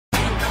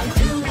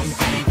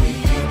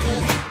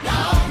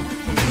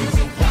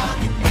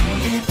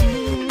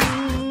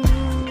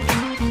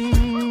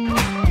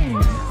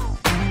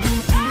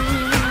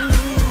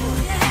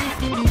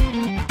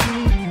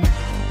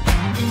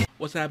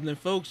what's happening,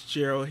 folks?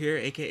 Gerald here,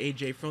 aka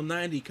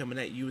J-Fro90, coming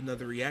at you with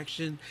another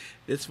reaction.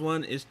 This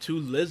one is to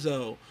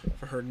Lizzo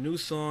for her new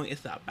song,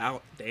 It's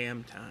About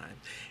Damn Time.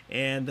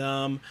 And,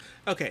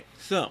 okay,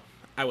 so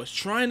I was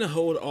trying to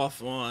hold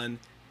off on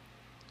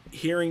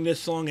hearing this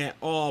song at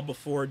all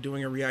before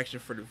doing a reaction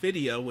for the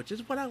video, which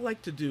is what I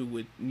like to do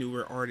with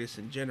newer artists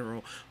in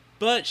general.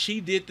 But she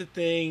did the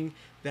thing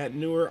that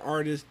newer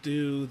artists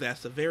do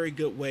that's a very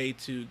good way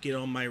to get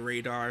on my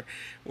radar,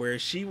 where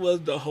she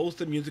was the host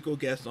and musical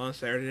guest on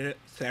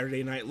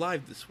Saturday Night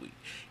Live this week.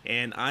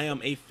 And I am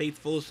a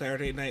faithful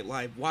Saturday Night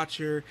Live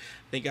watcher.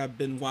 I think I've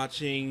been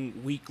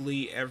watching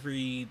weekly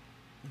every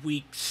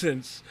week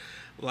since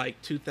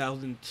like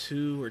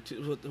 2002 or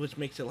two, which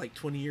makes it like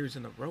 20 years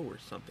in a row or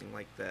something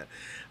like that.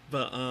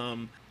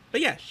 But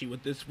yeah, she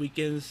was this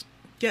weekend's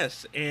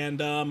guest.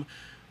 And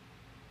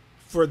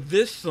for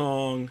this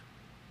song,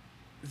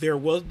 there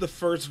was the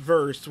first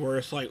verse where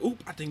it's like,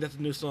 oop, I think that's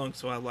a new song.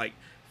 So I like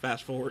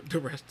fast forward the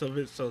rest of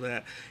it so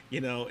that,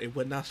 you know, it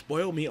would not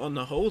spoil me on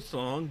the whole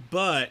song.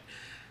 But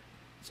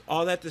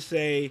all that to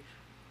say,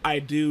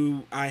 I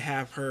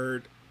have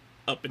heard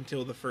up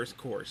until the first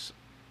chorus.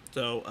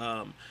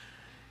 So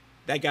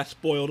that got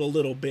spoiled a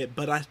little bit,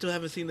 but I still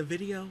haven't seen the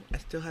video. I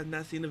still have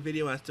not seen the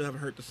video. I still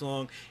haven't heard the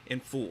song in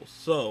full.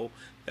 So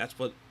that's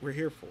what we're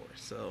here for.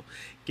 So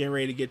getting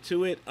ready to get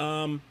to it.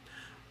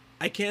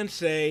 I can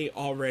say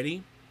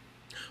already,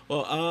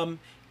 well,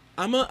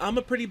 I'm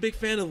a pretty big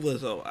fan of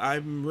Lizzo.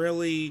 I'm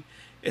really,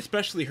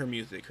 especially her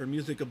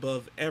music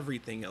above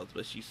everything else,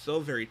 but she's so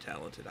very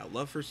talented. I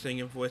love her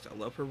singing voice, I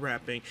love her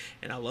rapping,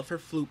 and I love her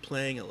flute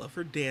playing, I love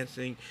her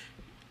dancing.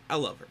 I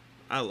love her.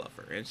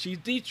 And she's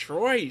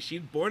Detroit.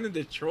 She's born in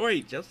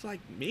Detroit, just like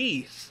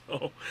me.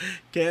 So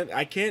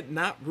I can't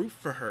not root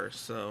for her.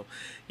 So,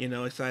 you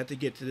know, excited to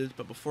get to this.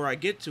 But before I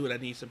get to it, I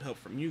need some help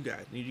from you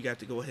guys. I need you guys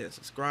to go ahead and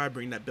subscribe,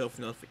 ring that bell for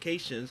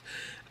notifications,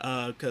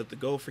 because the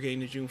goal for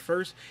getting to June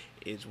 1st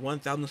is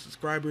 1,000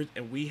 subscribers,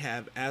 and we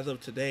have, as of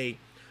today,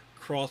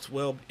 crossed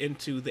well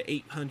into the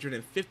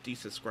 850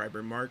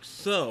 subscriber mark.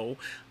 So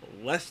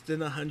less than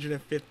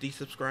 150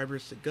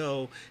 subscribers to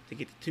go to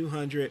get to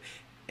 200.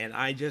 And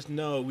I just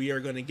know we are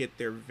going to get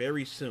there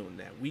very soon,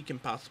 that we can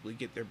possibly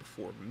get there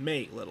before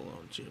May, let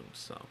alone June.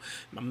 So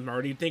I'm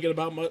already thinking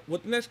about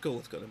what the next goal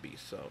is going to be.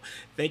 So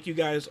thank you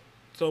guys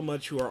so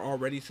much who are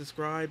already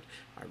subscribed.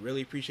 I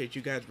really appreciate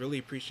you guys, really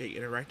appreciate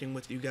interacting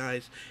with you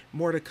guys.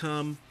 More to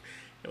come.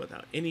 And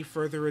without any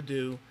further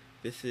ado,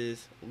 this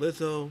is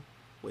Lizzo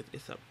with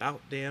It's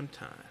About Damn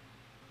Time.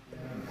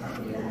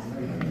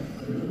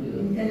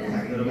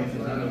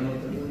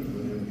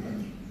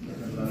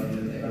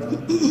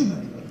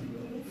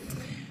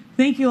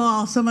 Thank you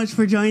all so much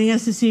for joining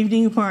us this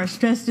evening for our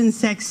Stressed and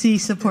Sexy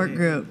support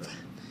group.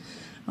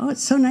 Oh,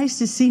 it's so nice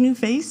to see new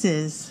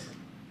faces.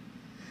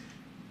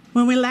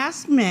 When we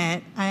last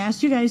met, I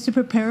asked you guys to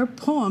prepare a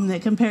poem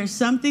that compares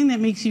something that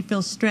makes you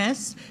feel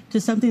stressed to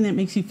something that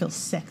makes you feel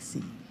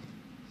sexy.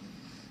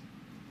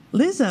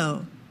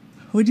 Lizzo,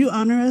 would you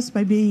honor us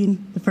by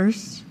being the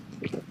first?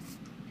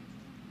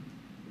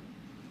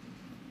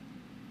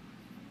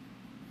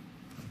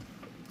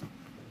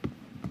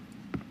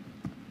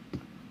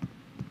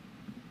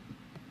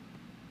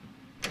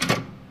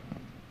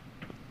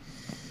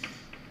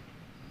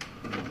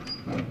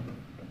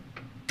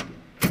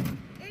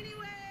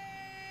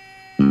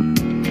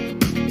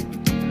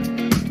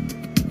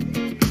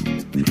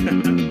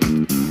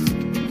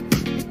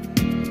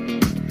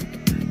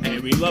 Hey,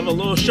 we love a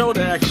little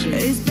shoulder action.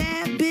 Is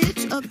that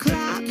bitch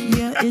o'clock?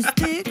 Yeah, it's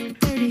thick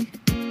 30.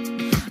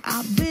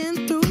 I've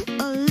been through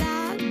a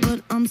lot,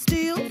 but I'm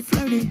still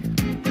flirty.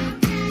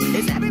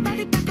 Is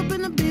everybody back up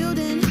in the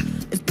building?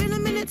 It's been a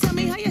minute, tell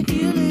me how you're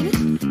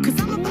healing.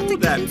 Cause I'm about to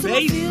get into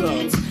my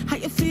feelings. How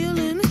you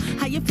feeling?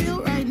 How you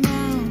feel right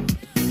now?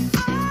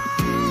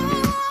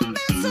 Oh, I've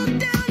been so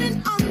down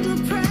and under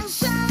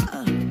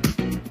pressure.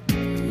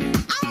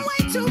 I'm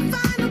way too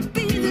fine to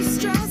be this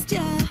stressed,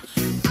 yeah.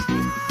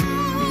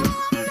 Oh,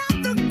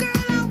 I'm not the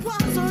girl I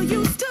was or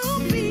used to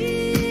be.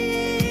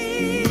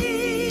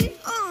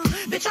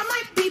 Bitch, I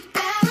might be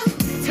better.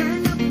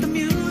 Turn up the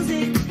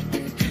music,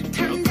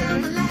 turn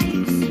down the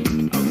lights.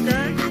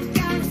 Okay. I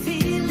got a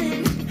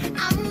feeling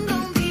I'm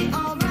gonna be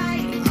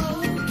alright.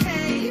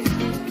 Okay,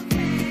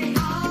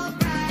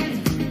 alright.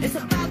 It's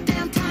about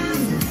damn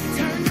time.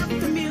 Turn up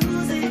the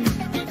music,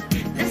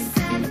 let's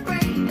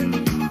celebrate.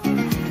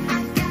 I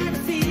got a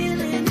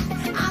feeling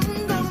I'm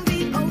gonna be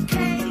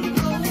okay,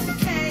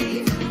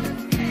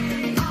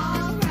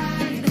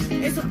 alright.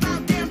 It's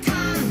about damn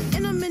time.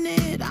 In a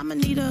minute, I'ma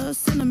need a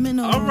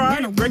sentimental All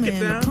right, man or break it woman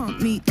to down.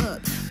 pump me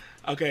up.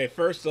 Okay,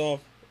 first off,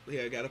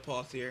 yeah, I got to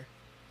pause here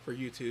for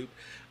YouTube.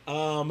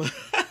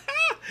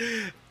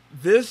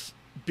 This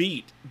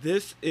beat,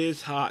 this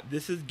is hot.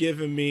 This is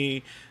giving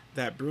me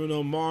that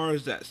Bruno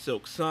Mars, that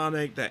Silk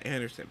Sonic, that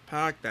Anderson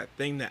 .Paak, that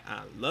thing that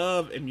I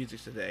love in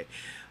music today.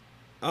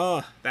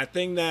 That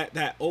thing,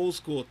 that old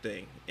school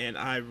thing, and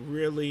I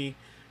really,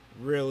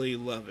 really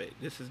love it.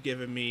 This is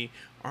giving me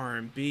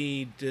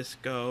R&B,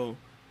 disco,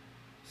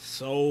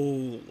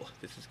 Soul.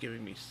 This is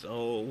giving me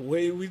soul.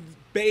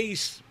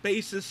 Bass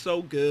is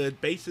so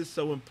good. Bass is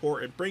so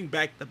important. Bring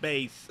back the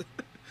bass.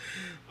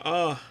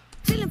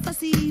 Feeling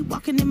fussy,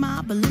 walking in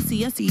my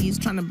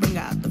Balenciennes, trying to bring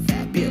out the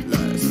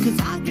fabulous. Cause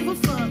I give a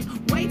fuck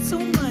way too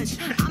much.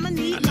 I'ma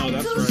need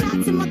like 2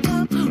 shots in my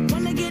cup.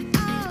 Wanna get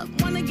up,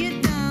 wanna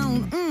get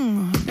down.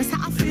 That's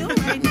how I feel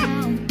right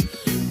now.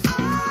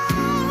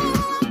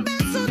 Oh, I've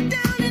been so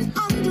down and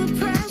under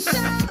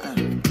pressure.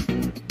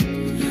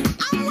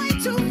 I'm way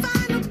too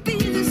fine to be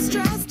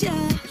distressed,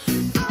 yeah.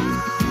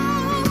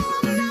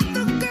 Oh, I'm not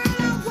the girl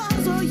I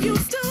was or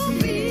used to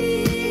be.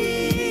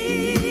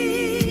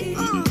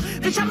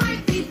 Bitch, I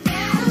might be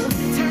better.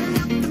 Turn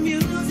up the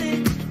music,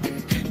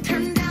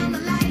 turn down the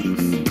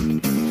lights.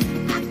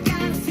 I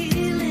got a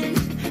feeling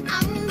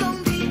I'm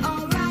gonna be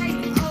alright,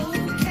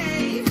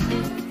 okay,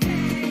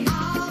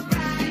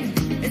 alright.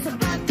 It's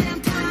about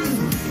damn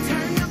time.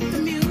 Turn up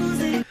the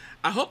music.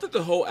 I hope that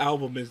the whole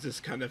album is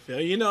this kind of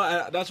feel. You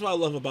know, that's what I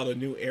love about a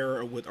new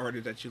era with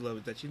artists that you love,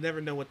 is that you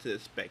never know what to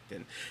expect.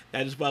 And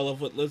that is what I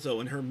love with Lizzo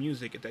and her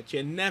music, is that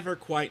you never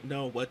quite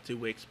know what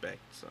to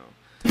expect. So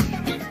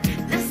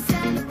Let's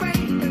celebrate.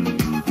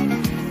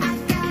 I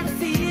got a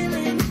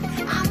feeling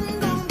I'm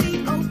gonna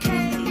be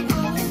okay,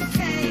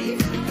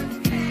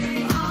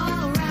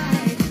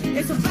 alright.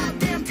 It's about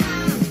damn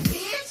time,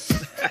 bitch.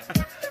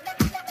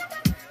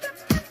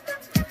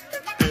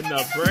 and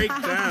the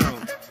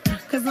breakdown.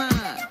 Cause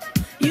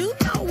you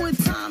know what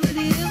time it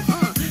is.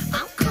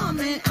 I'm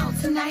coming out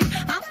tonight.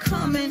 I'm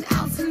coming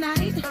out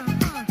tonight.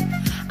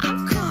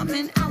 I'm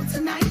coming out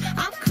tonight.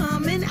 I'm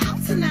coming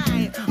out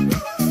tonight.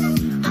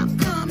 I'm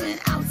coming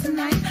out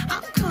tonight.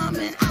 I'm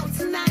coming out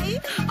tonight.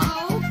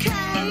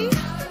 Okay.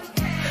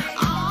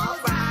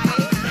 Alright.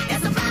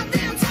 It's about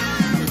damn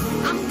time.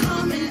 I'm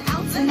coming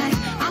out tonight.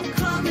 I'm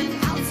coming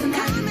out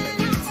tonight.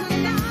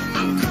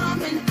 I'm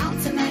coming out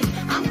tonight.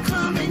 I'm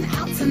coming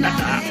out tonight.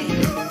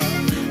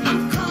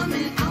 I'm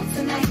coming out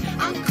tonight.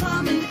 I'm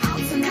coming out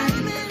tonight.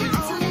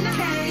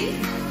 Okay.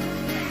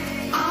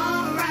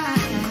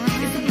 Alright.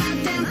 It's about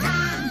damn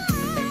time.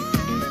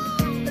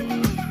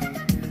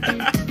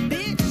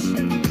 Bitch.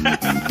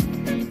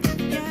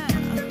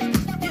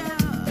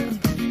 Yeah.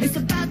 It's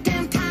about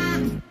damn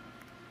time.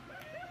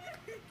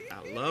 I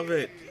love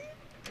it.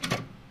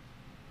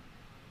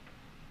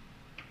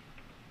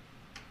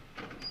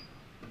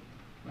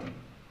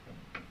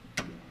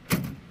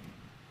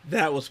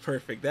 That was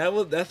perfect.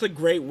 That's a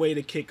great way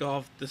to kick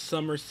off the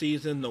summer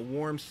season, the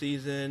warm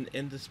season,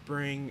 into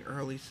spring,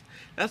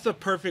 that's a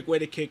perfect way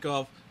to kick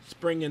off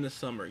spring into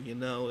summer, you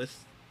know.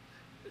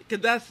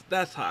 Cause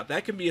that's hot.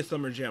 That can be a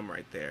summer jam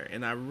right there.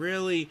 And I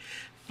really,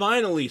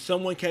 finally,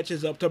 someone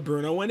catches up to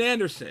Bruno and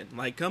Anderson.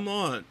 Like, come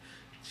on.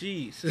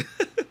 Jeez.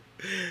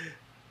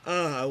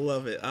 I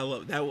love it. I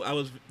love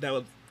that. That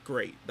was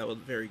great. That was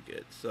very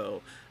good.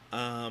 So,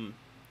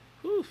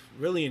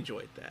 really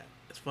enjoyed that.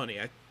 It's funny.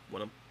 I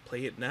want to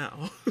play it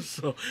now.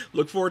 So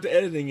look forward to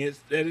editing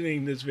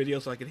this video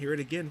so I can hear it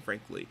again,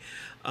 frankly.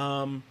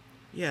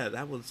 Yeah,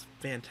 that was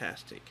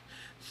fantastic.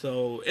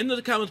 So in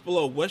the comments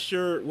below, what's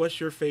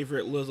your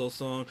favorite Lizzo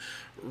song?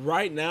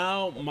 Right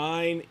now,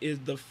 mine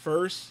is the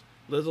first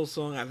Lizzo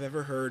song I've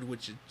ever heard,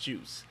 which is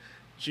Juice.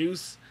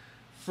 Juice,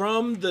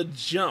 from the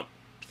jump,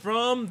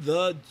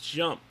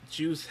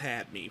 Juice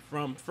had me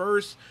from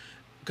first,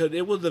 because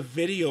it was a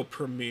video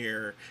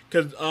premiere.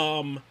 Because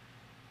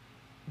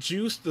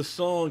Juice, the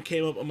song,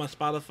 came up on my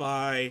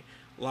Spotify,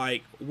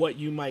 like what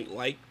you might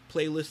like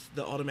playlist,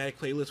 the automatic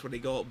playlist where they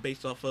go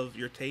based off of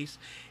your taste.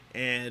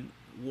 And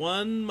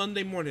one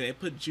Monday morning, they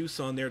put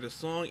Juice on there, the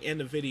song and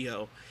the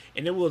video.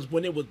 And it was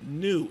when it was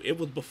new. It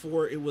was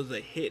before it was a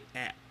hit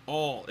at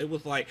all. It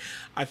was like,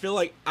 I feel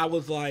like I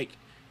was like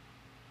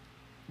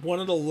one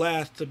of the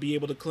last to be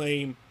able to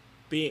claim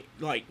being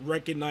like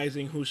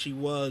recognizing who she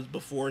was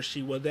before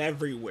she was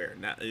everywhere,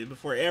 not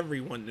before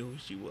everyone knew who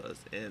she was.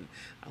 And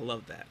I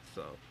love that.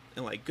 So,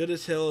 and like Good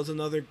as Hell is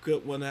another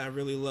good one that I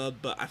really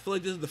love, but I feel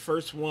like this is the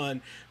first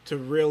one to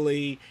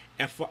really,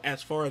 as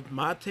far as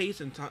my taste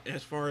and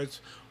as far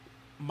as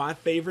my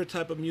favorite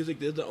type of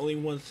music, this is the only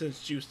one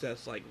since Juice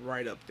that's like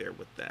right up there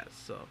with that.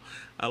 So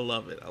I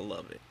love it.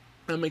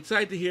 I'm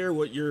excited to hear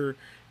what your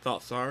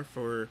thoughts are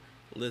for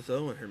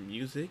Lizzo and her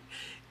music,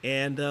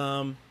 and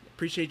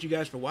appreciate you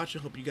guys for watching.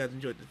 Hope you guys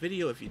enjoyed the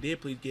video. If you did,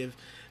 please give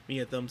me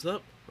a thumbs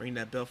up, ring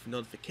that bell for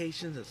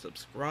notifications, and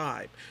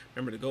subscribe.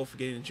 Remember, the goal for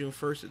getting to June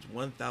 1st is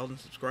 1,000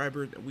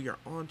 subscribers, and we are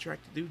on track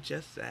to do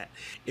just that.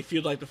 If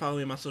you'd like to follow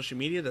me on my social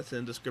media, that's in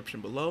the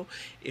description below.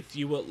 If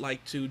you would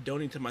like to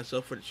donate to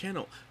myself for the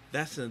channel,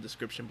 that's in the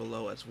description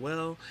below as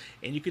well.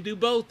 And you can do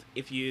both.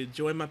 If you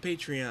join my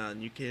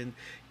Patreon, you can,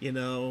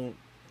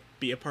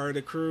 be a part of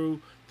the crew.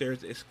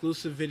 There's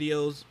exclusive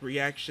videos,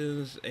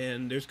 reactions,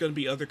 and there's going to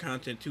be other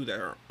content too that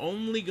are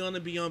only going to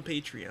be on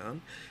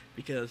Patreon,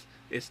 because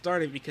it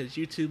started because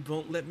YouTube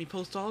won't let me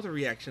post all the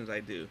reactions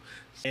I do.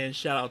 And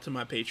shout out to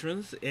my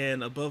patrons,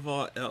 and above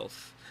all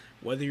else,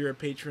 whether you're a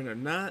patron or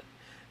not,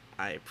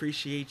 I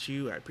appreciate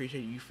you. I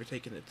appreciate you for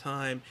taking the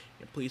time,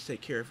 and please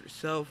take care of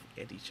yourself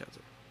and each other.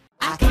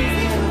 I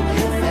can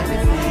feel with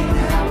everything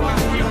that I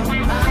want.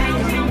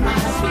 Oh my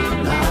sweet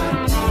Lord.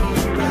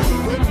 Ride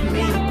with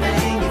me,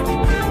 bang, if you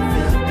can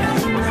feel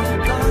pain. No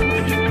gun,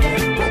 you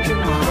get what you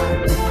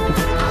want.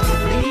 I'll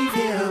leave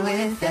here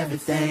with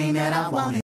everything that I want.